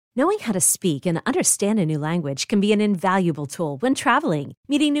Knowing how to speak and understand a new language can be an invaluable tool when traveling,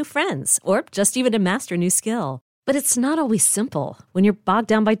 meeting new friends, or just even to master a new skill. But it's not always simple when you're bogged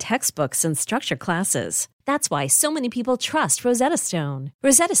down by textbooks and structured classes. That's why so many people trust Rosetta Stone.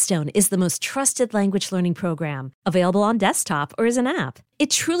 Rosetta Stone is the most trusted language learning program, available on desktop or as an app. It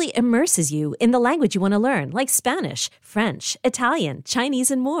truly immerses you in the language you want to learn, like Spanish, French, Italian,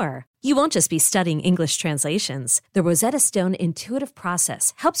 Chinese, and more. You won't just be studying English translations. The Rosetta Stone intuitive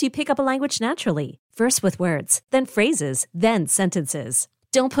process helps you pick up a language naturally, first with words, then phrases, then sentences.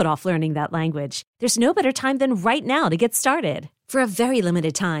 Don't put off learning that language. There's no better time than right now to get started. For a very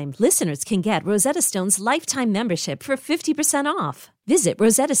limited time, listeners can get Rosetta Stone's lifetime membership for 50% off. Visit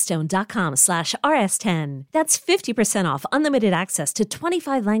rosettastone.com/rs10. That's 50% off unlimited access to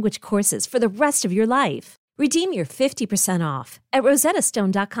 25 language courses for the rest of your life. Redeem your 50% off at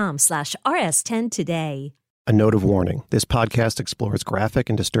rosettastone.com/rs10 today. A note of warning. This podcast explores graphic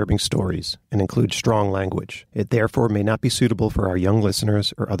and disturbing stories and includes strong language. It therefore may not be suitable for our young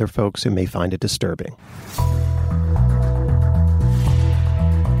listeners or other folks who may find it disturbing.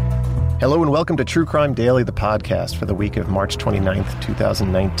 Hello and welcome to True Crime Daily, the podcast for the week of March 29th,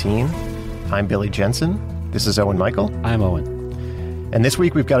 2019. I'm Billy Jensen. This is Owen Michael. I'm Owen. And this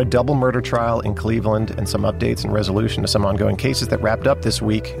week we've got a double murder trial in Cleveland and some updates and resolution to some ongoing cases that wrapped up this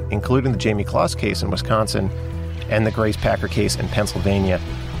week, including the Jamie Kloss case in Wisconsin and the Grace Packer case in Pennsylvania.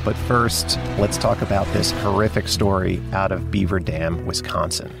 But first, let's talk about this horrific story out of Beaver Dam,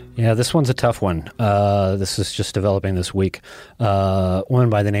 Wisconsin. Yeah, this one's a tough one. This is just developing this week. A woman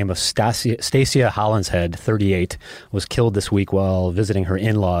by the name of Stacia Hollinshead, 38, was killed this week while visiting her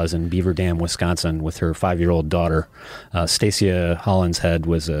in-laws in Beaver Dam, Wisconsin, with her 5-year-old daughter. Stacia Hollinshead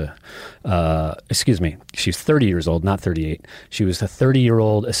was she's 30 years old, not 38. She was a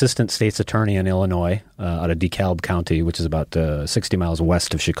 30-year-old assistant state's attorney in Illinois, out of DeKalb County, which is about 60 miles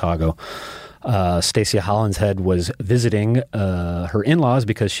west of Chicago. Stacia Hollinshead was visiting her in-laws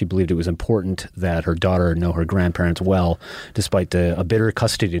because she believed it was important that her daughter know her grandparents well, despite a bitter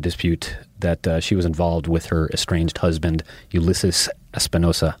custody dispute that she was involved with her estranged husband, Ulysses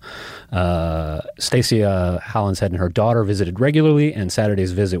Espinosa. Stacia Hollinshead and her daughter visited regularly, and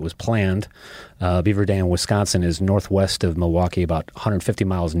Saturday's visit was planned. Beaver Dam, Wisconsin is northwest of Milwaukee, about 150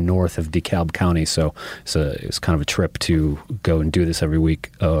 miles north of DeKalb County, so it's kind of a trip to go and do this every week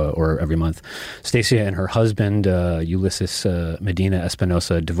or every month. Stacia and her husband, Ulysses Medina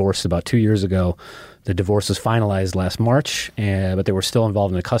Espinosa, divorced about 2 years ago. The divorce was finalized last March, but they were still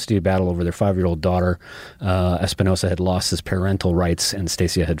involved in a custody battle over their 5-year-old daughter. Espinosa had lost his parental rights, and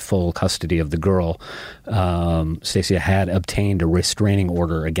Stacia had full custody of the girl. Stacia had obtained a restraining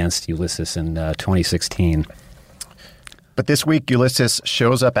order against Ulysses in 2016. But this week, Ulysses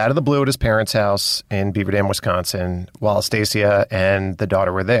shows up out of the blue at his parents' house in Beaver Dam, Wisconsin, while Stacia and the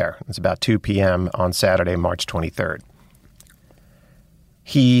daughter were there. It's about 2 p.m. on Saturday, March 23rd.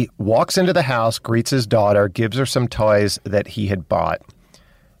 He walks into the house, greets his daughter, gives her some toys that he had bought.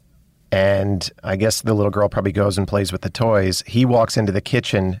 And I guess the little girl probably goes and plays with the toys. He walks into the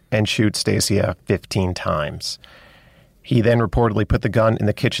kitchen and shoots Stacia 15 times. He then reportedly put the gun in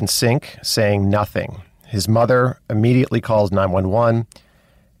the kitchen sink, saying nothing. His mother immediately calls 911.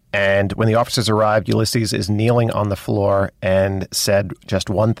 And when the officers arrived, Ulysses is kneeling on the floor and said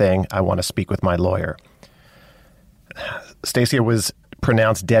just one thing: "I want to speak with my lawyer." Stacia was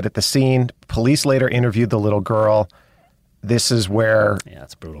pronounced dead at the scene. Police later interviewed the little girl. This is where... Yeah,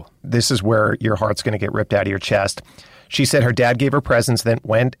 it's brutal. This is where your heart's going to get ripped out of your chest. She said her dad gave her presents, then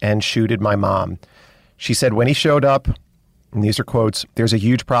went and shooted my mom. She said when he showed up, and these are quotes, "There's a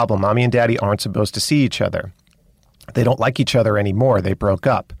huge problem. Mommy and Daddy aren't supposed to see each other. They don't like each other anymore. They broke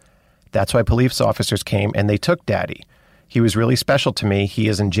up. That's why police officers came and they took Daddy. He was really special to me. He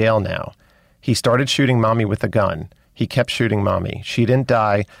is in jail now. He started shooting Mommy with a gun. He kept shooting Mommy. She didn't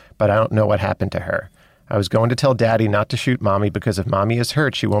die, but I don't know what happened to her. I was going to tell Daddy not to shoot Mommy because if Mommy is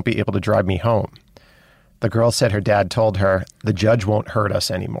hurt, she won't be able to drive me home." The girl said her dad told her, "The judge won't hurt us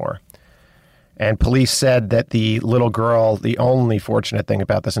anymore." And police said that the little girl, the only fortunate thing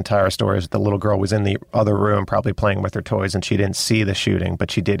about this entire story is that the little girl was in the other room probably playing with her toys, and she didn't see the shooting, but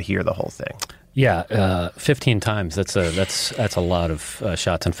she did hear the whole thing. Yeah, 15 times. That's a lot of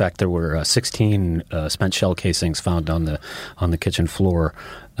shots. In fact, there were 16 spent shell casings found on the kitchen floor.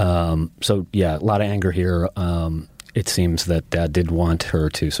 So yeah, a lot of anger here. It seems that Dad did want her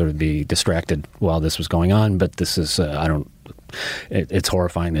to sort of be distracted while this was going on, but this is it's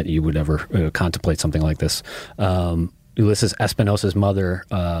horrifying that you would ever contemplate something like this. Ulysses Espinosa's mother,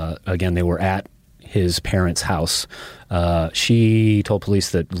 again, they were at his parents' house. She told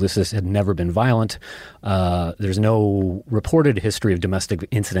police that Ulysses had never been violent. There's no reported history of domestic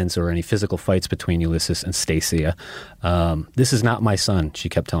incidents or any physical fights between Ulysses and Stacia. This is not my son, she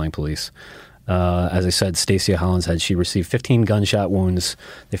kept telling police. As I said, Stacia Hollinshead, she received 15 gunshot wounds.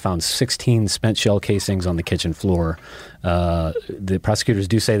 They found 16 spent shell casings on the kitchen floor. The prosecutors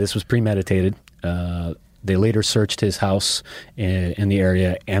do say this was premeditated. They later searched his house in the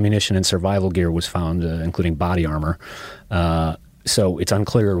area. Ammunition and survival gear was found, including body armor. So it's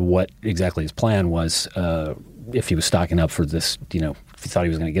unclear what exactly his plan was, if he was stocking up for this, if he thought he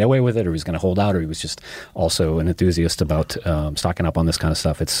was going to get away with it, or he was going to hold out, or he was just also an enthusiast about stocking up on this kind of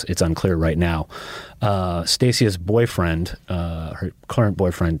stuff. It's unclear right now. Stacia's boyfriend, her current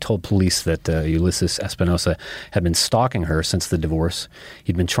boyfriend, told police that Ulysses Espinosa had been stalking her since the divorce.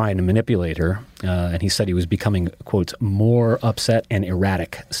 He'd been trying to manipulate her, and he said he was becoming, quote, more upset and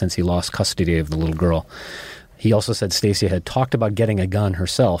erratic since he lost custody of the little girl. He also said Stacia had talked about getting a gun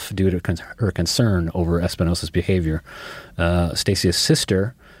herself due to her concern over Espinosa's behavior. Stacia's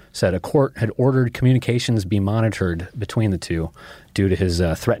sister said a court had ordered communications be monitored between the two due to his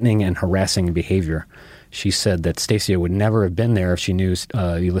threatening and harassing behavior. She said that Stacia would never have been there if she knew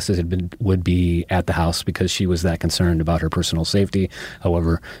Ulysses would be at the house because she was that concerned about her personal safety.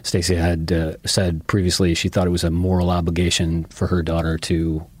 However, Stacia had said previously she thought it was a moral obligation for her daughter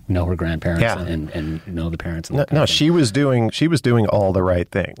to know her grandparents and know the parents. And she was doing all the right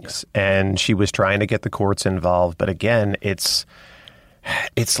things, and she was trying to get the courts involved. But again, it's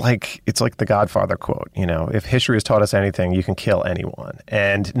like the Godfather quote. If history has taught us anything, you can kill anyone,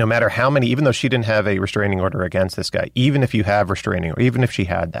 and no matter how many. Even though she didn't have a restraining order against this guy, even if you have restraining, or even if she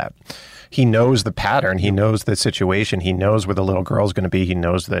had that, he knows the pattern. He knows the situation. He knows where the little girl's going to be. He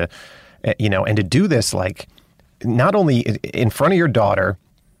knows and to do this, like, not only in front of your daughter,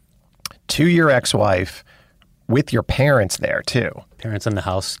 to your ex-wife, with your parents there, too. Parents in the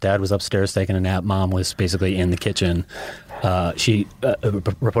house. Dad was upstairs taking a nap. Mom was basically in the kitchen. She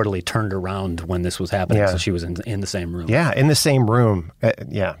reportedly turned around when this was happening, so she was in the same room. Yeah, in the same room.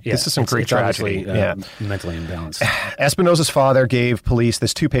 This is some great tragedy. Mentally imbalanced. Espinosa's father gave police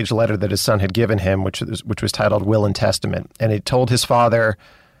this 2-page letter that his son had given him, which was titled Will and Testament. And it told his father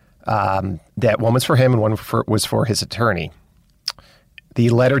that one was for him and one was for his attorney. The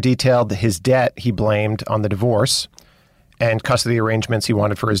letter detailed his debt he blamed on the divorce and custody arrangements he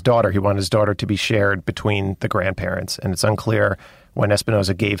wanted for his daughter. He wanted his daughter to be shared between the grandparents. And it's unclear when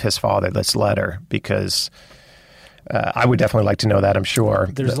Espinosa gave his father this letter, because I would definitely like to know that, I'm sure.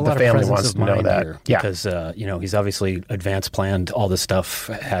 There's a lot of family wants to know that. Here because, he's obviously advanced planned all this stuff,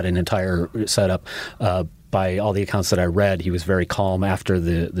 had an entire setup. By all the accounts that I read, he was very calm after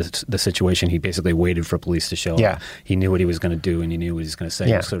the situation. He basically waited for police to show up. He knew what he was going to do, and he knew what he was going to say.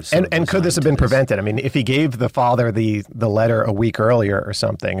 Yeah. And could this have been prevented? I mean, if he gave the father the letter a week earlier or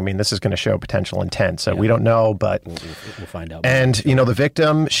something, I mean, this is going to show potential intent. So we don't know, but we'll find out. And the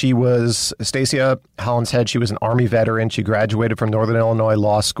victim, she was Stacia Hollinshead. She was an Army veteran. She graduated from Northern Illinois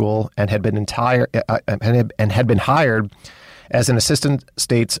Law School and had been hired as an assistant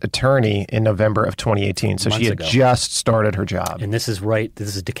state's attorney in November of 2018. So she had just started her job. And this is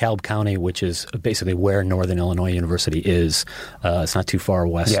DeKalb County, which is basically where Northern Illinois University is. It's not too far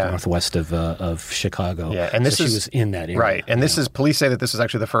northwest of Chicago. Yeah, and she was in that area. Right, and police say that this is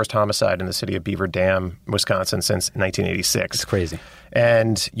actually the first homicide in the city of Beaver Dam, Wisconsin, since 1986. It's crazy.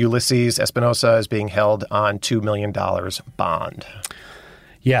 And Ulysses Espinosa is being held on $2 million bond.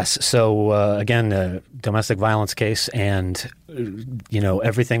 Yes. So, again, a domestic violence case, and,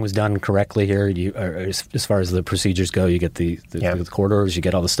 everything was done correctly here. As far as the procedures go, you get the court orders, you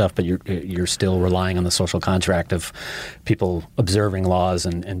get all the stuff, but you're still relying on the social contract of people observing laws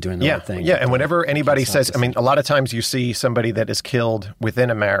and doing the right thing. Yeah, and whenever anybody says, a lot of times you see somebody that is killed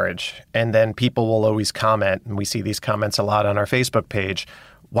within a marriage, and then people will always comment, and we see these comments a lot on our Facebook page,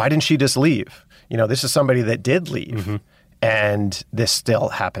 why didn't she just leave? This is somebody that did leave. Mm-hmm. And this still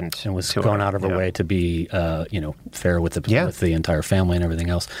happened. And was going out of her way to be, fair with the entire family and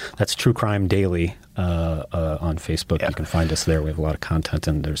everything else. That's True Crime Daily on Facebook. Yeah. You can find us there. We have a lot of content,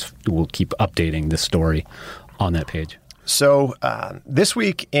 and we'll keep updating this story on that page. So this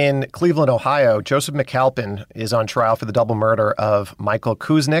week in Cleveland, Ohio, Joseph McAlpin is on trial for the double murder of Michael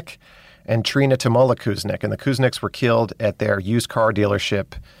Kuzniks and Trina Tamola Kuzniks. And the Kuzniks were killed at their used car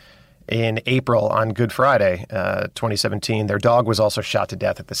dealership in April on Good Friday, 2017. Their dog was also shot to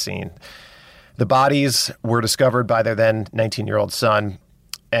death at the scene. The bodies were discovered by their then 19-year-old son,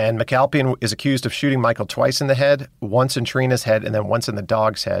 and McAlpin is accused of shooting Michael twice in the head, once in Trina's head, and then once in the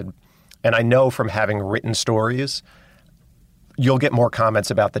dog's head. And I know from having written stories, you'll get more comments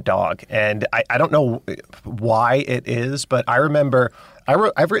about the dog. And I don't know why it is, but I remember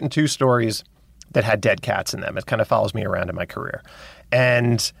I've written 2 stories that had dead cats in them. It kind of follows me around in my career.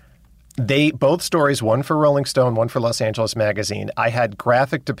 And both stories, one for Rolling Stone, one for Los Angeles Magazine, I had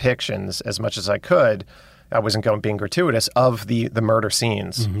graphic depictions as much as I could. I wasn't being gratuitous of the murder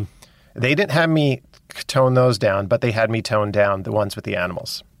scenes. Mm-hmm. They didn't have me tone those down, but they had me tone down the ones with the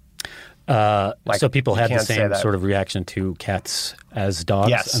animals. So people had the same sort of reaction to cats as dogs.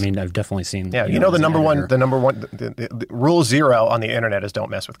 Yes. I mean, I've definitely seen. Yeah, the number one, the rule 0 on the internet is don't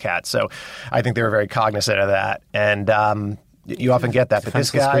mess with cats. So I think they were very cognizant of that, and you often get that. But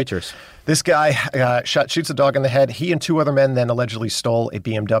this guy shoots a dog in the head. He and 2 other men then allegedly stole a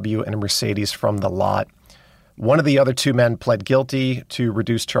BMW and a Mercedes from the lot. One of the other 2 men pled guilty to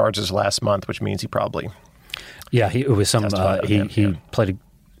reduced charges last month, which means he probably. Yeah, he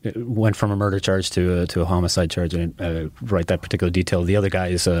went from a murder charge to a homicide charge. I didn't write that particular detail. The other guy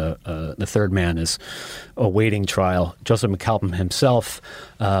is the third man is awaiting trial. Joseph McAlpin himself,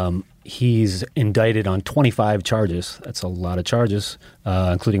 he's indicted on 25 charges. That's a lot of charges,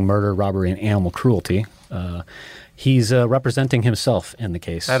 including murder, robbery, and animal cruelty. He's representing himself in the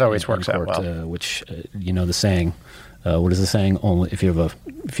case. That always works out well. Which the saying. What is the saying? Only if you have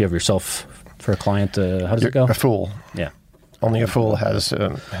yourself for a client. How does it go? A fool. Yeah. Only a fool has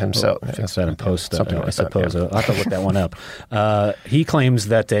himself. Fix that in post, I suppose. Yeah. I'll have to look that one up. He claims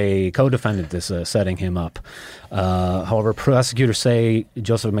that a co-defendant is setting him up. However, prosecutors say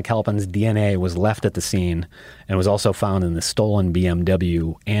Joseph McAlpin's DNA was left at the scene and was also found in the stolen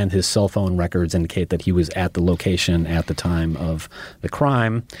BMW, and his cell phone records indicate that he was at the location at the time of the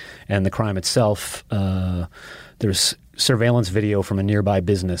crime. And the crime itself, there's surveillance video from a nearby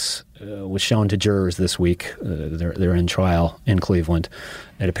business was shown to jurors this week. They're in trial in Cleveland.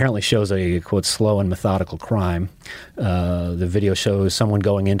 It apparently shows a, quote, slow and methodical crime. The video shows someone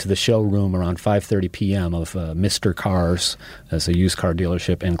going into the showroom around 5:30 p.m. of Mr. Cars, as a used car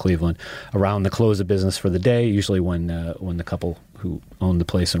dealership in Cleveland, around the close of business for the day, usually when the couple who owned the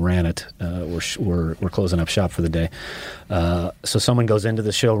place and ran it were closing up shop for the day. So someone goes into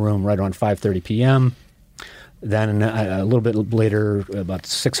the showroom right around 5:30 p.m., Then a little bit later, about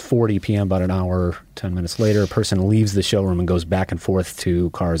 6:40 p.m., about an hour, 10 minutes later, a person leaves the showroom and goes back and forth to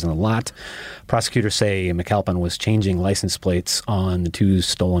cars in the lot. Prosecutors say McAlpin was changing license plates on the 2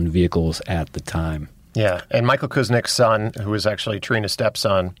 stolen vehicles at the time. Yeah, and Michael Kuzniks' son, who is actually Trina's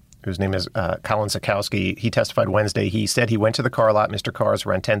stepson, whose name is Colin Sikowski, he testified Wednesday. He said he went to the car lot, Mr. Cars,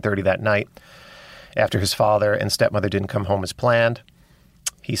 around 10:30 that night after his father and stepmother didn't come home as planned.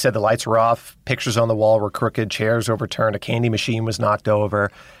 He said the lights were off, pictures on the wall were crooked, chairs overturned, a candy machine was knocked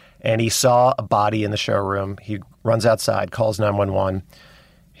over, and he saw a body in the showroom. He runs outside, calls 911.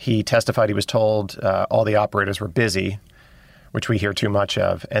 He testified he was told all the operators were busy, which we hear too much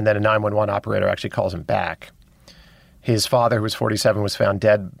of, and then a 911 operator actually calls him back. His father, who was 47, was found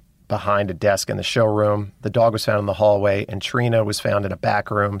dead behind a desk in the showroom. The dog was found in the hallway, and Trina was found in a back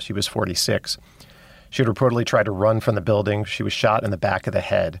room. She was 46. She had reportedly tried to run from the building. She was shot in the back of the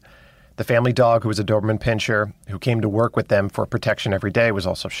head. The family dog, who was a Doberman Pinscher, who came to work with them for protection every day, was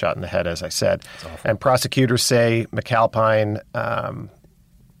also shot in the head, as I said. And prosecutors say McAlpin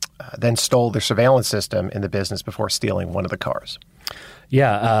then stole their surveillance system in the business before stealing one of the cars.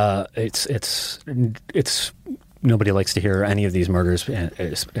 Yeah, it's nobody likes to hear any of these murders,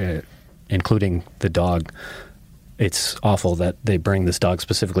 including the dog. It's awful that they bring this dog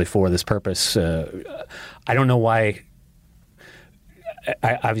specifically for this purpose. I don't know why.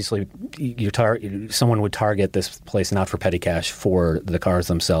 Obviously, someone would target this place not for petty cash, for the cars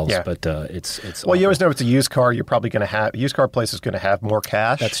themselves. Yeah. But it's well, awful. You always know if it's a used car, you're probably going to have used car place is going to have more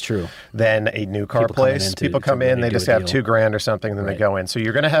cash. That's true. Than a new car place. People come in, they just have $2,000 or something, and then they go in. So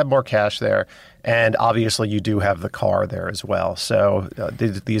you're going to have more cash there, and obviously you do have the car there as well. So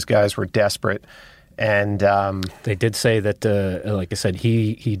these guys were desperate. And they did say that, like I said,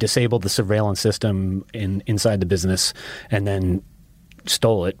 he disabled the surveillance system inside the business and then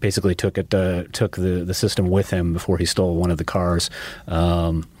stole it. Basically, took the system with him before he stole one of the cars.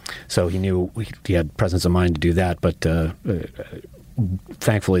 So he knew he had presence of mind to do that. But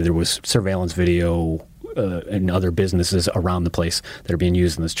thankfully, there was surveillance video in other businesses around the place that are being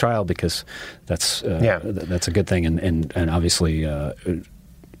used in this trial, because that's a good thing. And obviously.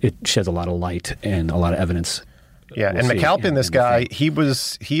 It sheds a lot of light and a lot of evidence. Yeah, and McAlpin, this guy, he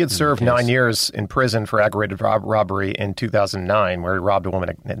had served 9 years in prison for aggravated robbery in 2009, where he robbed a woman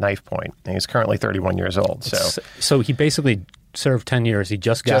at knife point. And he's currently 31 years old. So he basically served 10 years. He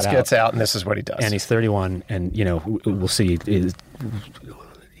just gets out, and this is what he does. And he's 31, and we'll see.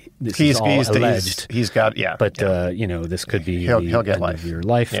 this is all alleged. He's got, But, this could be he'll get end life. of your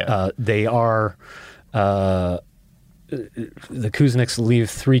life. Yeah. They are... the Kuzniks leave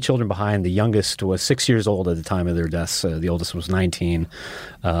 3 children behind. The youngest was 6 years old at the time of their deaths. The oldest was 19.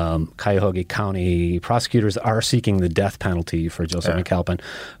 Cuyahoga County prosecutors are seeking the death penalty for Joseph McAlpin.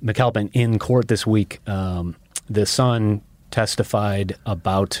 McAlpin in court this week. The son testified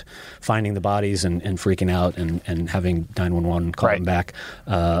about finding the bodies and freaking out and having 911 call him back.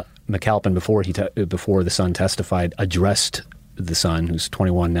 McAlpin, before the son testified, addressed the son, who's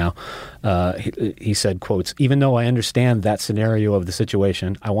 21 now. He said, quotes, "Even though I understand that scenario of the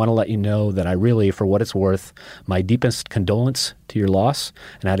situation, I want to let you know that I really, for what it's worth, my deepest condolence to your loss,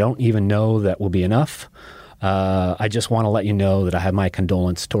 and I don't even know that will be enough. I just want to let you know that I have my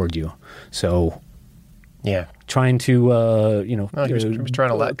condolence toward you." So, trying to, he was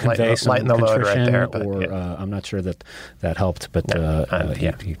trying to convey some lighten the load right there. But, or I'm not sure that helped, but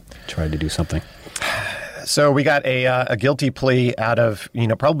he tried to do something. So we got a guilty plea out of,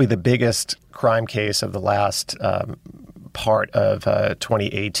 probably the biggest crime case of the last part of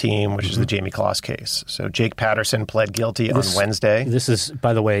 2018, which is the Jamie Kloss case. So Jake Patterson pled guilty on Wednesday. This is,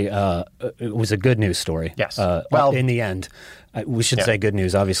 by the way, it was a good news story. Yes. Well, in the end, we should say good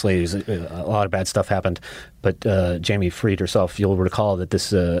news. Obviously, a lot of bad stuff happened, but Jamie freed herself. You'll recall that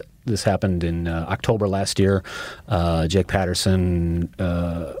this happened in October last year. Jake Patterson...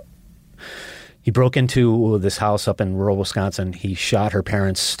 He broke into this house up in rural Wisconsin. He shot her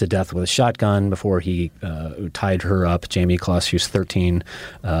parents to death with a shotgun before he tied her up. Jamie Kloss, she was 13,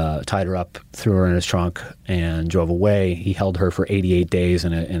 tied her up, threw her in his trunk, and drove away. He held her for 88 days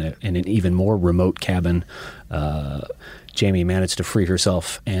in an even more remote cabin. Jamie managed to free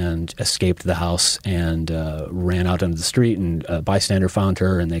herself and escaped the house and ran out into the street, and a bystander found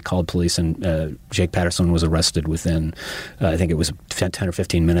her, and they called police, and Jake Patterson was arrested within, I think it was 10 or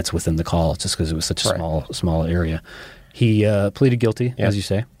 15 minutes within the call, just because it was such a small area. He pleaded guilty, as you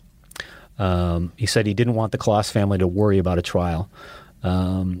say. He said he didn't want the Kloss family to worry about a trial.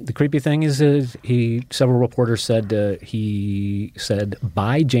 The creepy thing is several reporters said he said,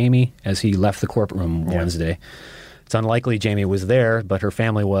 "Bye, Jamie," as he left the courtroom Wednesday. It's unlikely Jamie was there, but her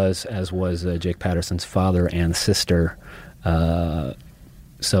family was, as was Jake Patterson's father and sister. So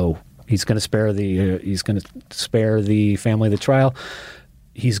he's going to spare the family the trial.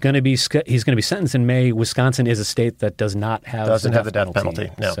 He's going to be sentenced in May. Wisconsin is a state that does not have the death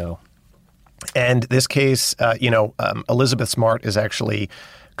penalty. No. So. And this case, Elizabeth Smart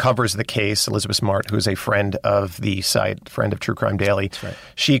covers the case. Elizabeth Smart, who is a friend of the site, friend of True Crime Daily. That's right.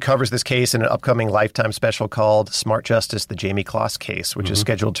 She covers this case in an upcoming Lifetime special called Smart Justice, the Jamie Kloss Case, which is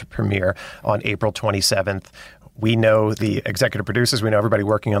scheduled to premiere on April 27th. We know the executive producers. We know everybody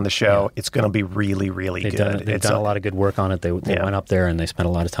working on the show. Yeah. It's going to be really, really good. They've done a lot of good work on it. They went up there and they spent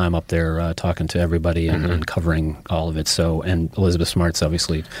a lot of time up there talking to everybody and covering all of it. So, and Elizabeth Smart's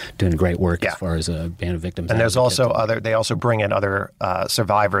obviously doing great work as far as a band of victims. And there's also they also bring in other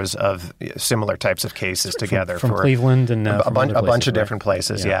survivors of similar types of cases together from Cleveland and a bunch of different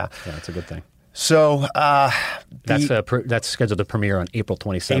places. Yeah, it's a good thing. So that's scheduled to premiere on April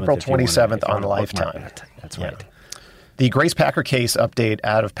 27th. April 27th on Lifetime. That's right. The Grace Packer case update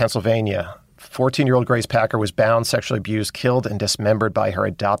out of Pennsylvania. 14-year-old Grace Packer was bound, sexually abused, killed, and dismembered by her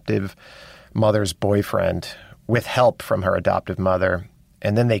adoptive mother's boyfriend with help from her adoptive mother.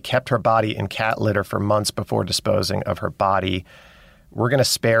 And then they kept her body in cat litter for months before disposing of her body. We're going to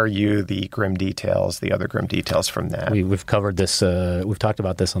spare you the other grim details from that. We've covered this. We've talked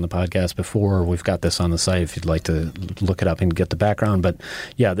about this on the podcast before. We've got this on the site if you'd like to look it up and get the background. But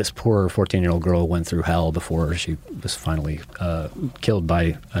yeah, this poor 14-year-old girl went through hell before she was finally killed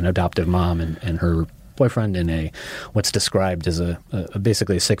by an adoptive mom and her boyfriend in what's described as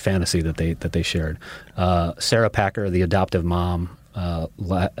basically a sick fantasy that they shared. Sarah Packer, the adoptive mom,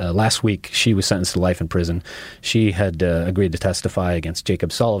 last week, she was sentenced to life in prison. She had agreed to testify against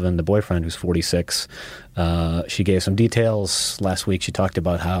Jacob Sullivan, the boyfriend, who's 46. She gave some details. Last week, she talked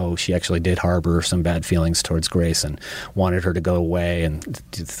about how she actually did harbor some bad feelings towards Grace and wanted her to go away and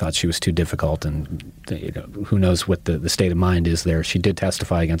thought she was too difficult. And who knows what the state of mind is there. She did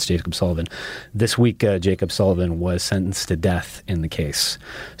testify against Jacob Sullivan. This week, Jacob Sullivan was sentenced to death in the case.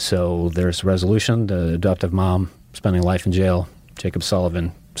 So there's resolution. The adoptive mom spending life in jail. Jacob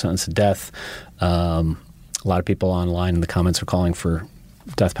Sullivan sentenced to death. A lot of people online in the comments are calling for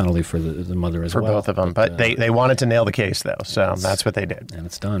death penalty for the mother as well. For both of them. But they wanted to nail the case, though. So that's what they did. And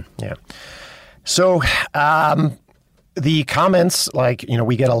it's done. Yeah. So The comments,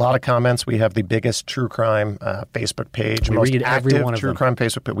 we get a lot of comments. We have the biggest true crime Facebook page, we most read active every one of true them. crime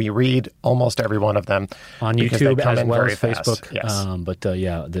Facebook page. We read almost every one of them. On YouTube as well as fast. Facebook.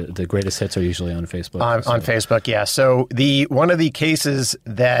 Yes. The greatest hits are usually on Facebook. On Facebook, yeah. So one of the cases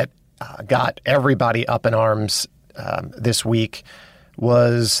that got everybody up in arms this week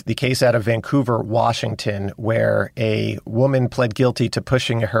was the case out of Vancouver, Washington, where a woman pled guilty to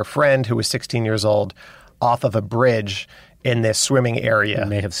pushing her friend, who was 16 years old, off of a bridge in this swimming area. You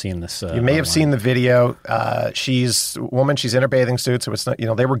may have seen this. You may have seen the video. She's a woman. She's in her bathing suit. So it's not,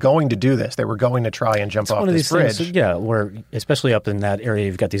 they were going to do this. They were going to try and jump off this bridge. Things, where especially up in that area,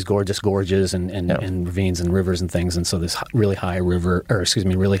 you've got these gorgeous gorges and ravines and rivers and things. And so this really high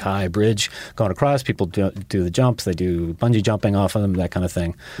really high bridge going across. People do the jumps. They do bungee jumping off of them, that kind of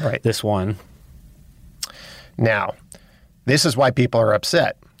thing. Right. This one. Now, this is why people are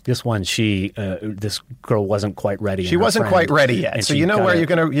upset. This one, this girl wasn't quite ready. She wasn't quite ready yet. So you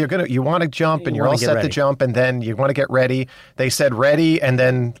want to jump and you're all set to jump and then you want to get ready. They said ready and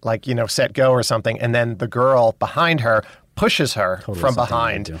then set go or something. And then the girl behind her pushes her from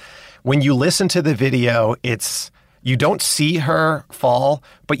behind. When you listen to the video, you don't see her fall,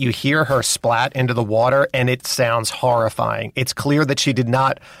 but you hear her splat into the water and it sounds horrifying. It's clear that she did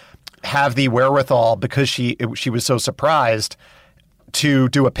not have the wherewithal because she was so surprised to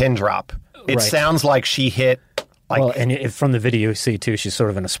do a pin drop. It sounds like she hit. From the video you see too, she's sort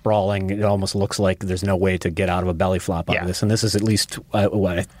of in a sprawling. It almost looks like there's no way to get out of a belly flop out of this. And this is at least I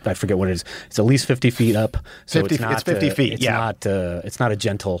forget what it is. It's at least 50 feet up. So it's 50 feet. It's not a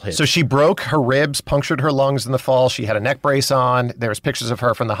gentle hit. So she broke her ribs, punctured her lungs in the fall. She had a neck brace on. There's pictures of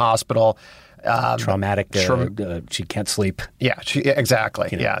her from the hospital. Traumatic. She can't sleep. Yeah.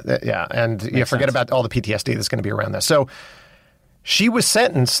 Exactly. Yeah. And you forget about all the PTSD that's going to be around this. So. She was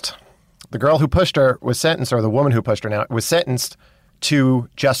sentenced, the girl who pushed her was sentenced, or the woman who pushed her now, was sentenced to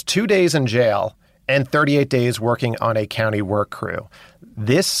just 2 days in jail and 38 days working on a county work crew.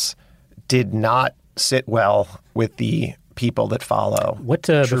 This did not sit well with the people that follow.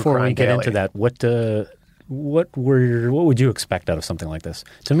 Before we get Daily. into that, what would you expect out of something like this?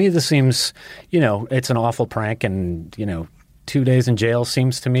 To me, this seems, it's an awful prank and, 2 days in jail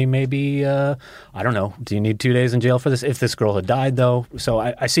seems to me maybe, I don't know. Do you need 2 days in jail for this? If this girl had died, though. So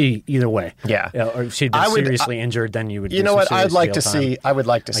I see either way. Yeah. Or if she'd been seriously injured, then you would You know what? I would like to see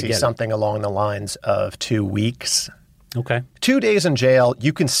it. something along the lines of 2 weeks. Okay. 2 days in jail,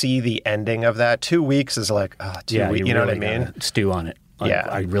 you can see the ending of that. 2 weeks is like, 2 weeks. You know what I mean? Stew on it. Yeah.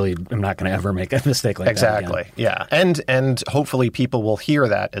 I really am not going to ever make a mistake like that Exactly. Yeah. And hopefully people will hear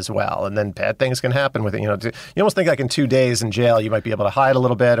that as well. And then bad things can happen with it. You almost think like in 2 days in jail, you might be able to hide a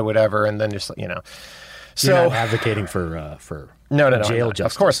little bit or whatever. And then just, So you're not advocating for jail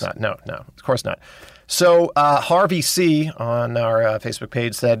justice. Of course not. No, of course not. So Harvey C. on our Facebook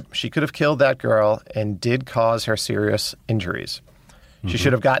page said she could have killed that girl and did cause her serious injuries. She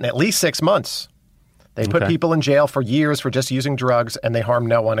should have gotten at least 6 months. They put people in jail for years for just using drugs, and they harm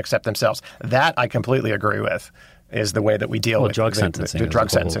no one except themselves. That I completely agree with, is the way that we deal with drug sentencing. The drug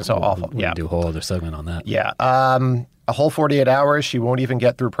sentencing is so awful. We do a whole other segment on that. Yeah. A whole 48 hours, she won't even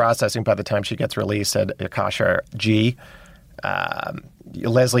get through processing by the time she gets released, said Akasha G.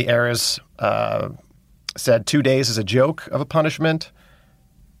 Leslie Ayres said 2 days is a joke of a punishment.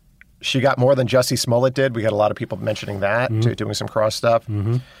 She got more than Jussie Smollett did. We got a lot of people mentioning that, doing some cross stuff.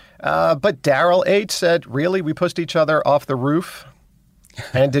 Mm-hmm. But Daryl H. said, really, we pushed each other off the roof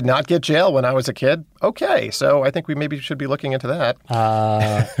and did not get jail when I was a kid. Okay, so I think we maybe should be looking into that.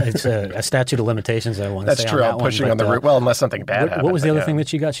 It's a statute of limitations, I want to say. That's true. On that pushing one, on the roof. Well, unless something bad happened. What was the other thing that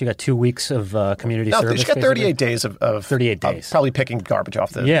she got? She got 2 weeks of community service. She got 38 days of 38 days. Probably picking garbage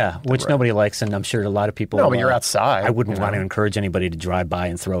off the which nobody likes, and I'm sure a lot of people. No, but you're outside. I wouldn't want to encourage anybody to drive by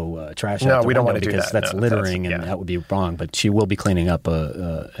and throw trash out. No, we don't want to do that. That's littering, and that would be wrong. But she will be cleaning up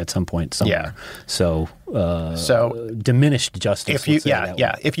at some point somewhere. Yeah. So diminished justice.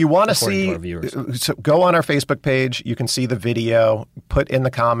 If you want to see, so go on our Facebook page. You can see the video. Put in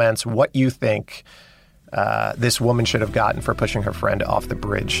the comments what you think this woman should have gotten for pushing her friend off the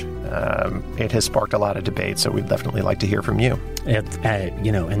bridge. It has sparked a lot of debate, so we'd definitely like to hear from you. In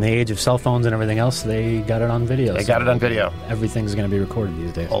the age of cell phones and everything else, they got it on video. Got it on video. Everything's going to be recorded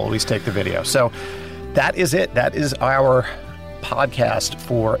these days. Always take the video. So that is it. That is our podcast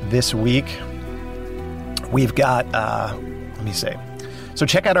for this week. We've got, let me see. So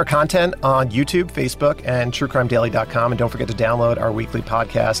check out our content on YouTube, Facebook, and truecrimedaily.com. And don't forget to download our weekly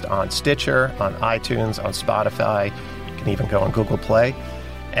podcast on Stitcher, on iTunes, on Spotify. You can even go on Google Play.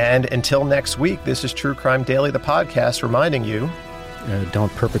 And until next week, this is True Crime Daily, the podcast, reminding you...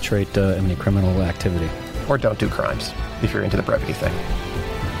 don't perpetrate any criminal activity. or don't do crimes if you're into the brevity thing.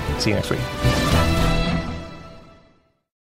 See you next week.